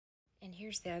And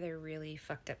here's the other really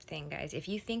fucked up thing, guys. If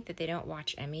you think that they don't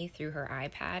watch Emmy through her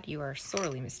iPad, you are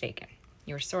sorely mistaken.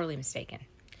 You are sorely mistaken.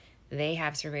 They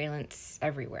have surveillance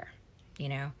everywhere, you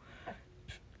know?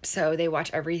 So they watch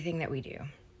everything that we do.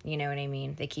 You know what I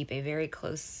mean? They keep a very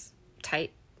close,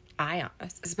 tight eye on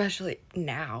us, especially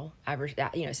now,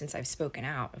 since I've spoken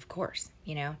out, of course,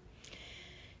 you know?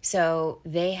 So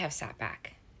they have sat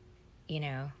back, you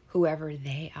know, whoever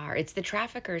they are. It's the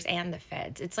traffickers and the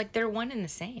feds. It's like they're one and the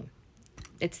same.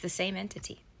 It's the same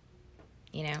entity,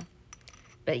 you know?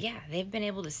 But yeah, they've been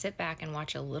able to sit back and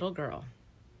watch a little girl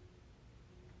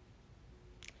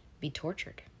be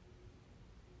tortured.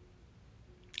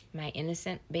 My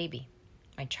innocent baby,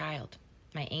 my child,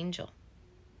 my angel,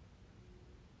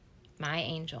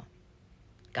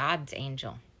 God's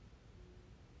angel,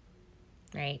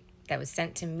 right? That was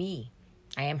sent to me.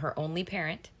 I am her only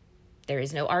parent. There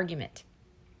is no argument.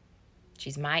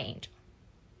 She's my angel,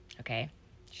 okay?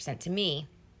 She's sent to me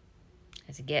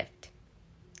as a gift.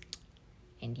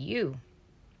 And you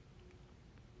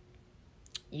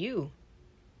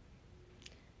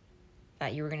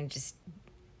thought you were going to just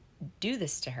do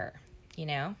this to her, you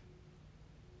know?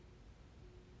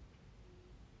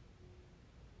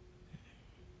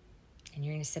 And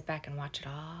you're going to sit back and watch it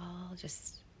all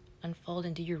just unfold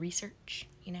and do your research,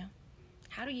 you know?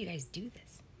 How do you guys do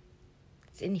this?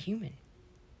 It's inhuman,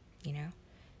 you know?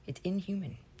 It's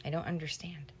inhuman. I don't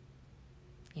understand.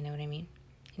 You know what I mean?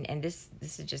 And this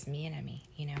is just me and Emmy,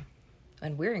 you know?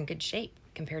 And we're in good shape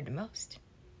compared to most.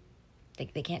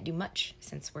 They can't do much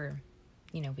since we're,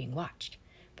 you know, being watched.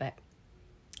 But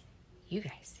you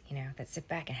guys, you know, that sit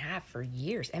back and have for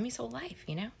years, Emmy's whole life,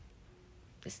 you know?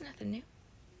 This is nothing new.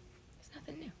 It's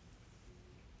nothing new.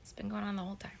 It's been going on the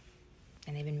whole time.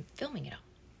 And they've been filming it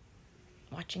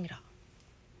all. Watching it all.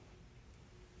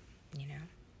 You know?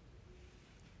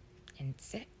 And it's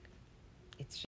sick. It's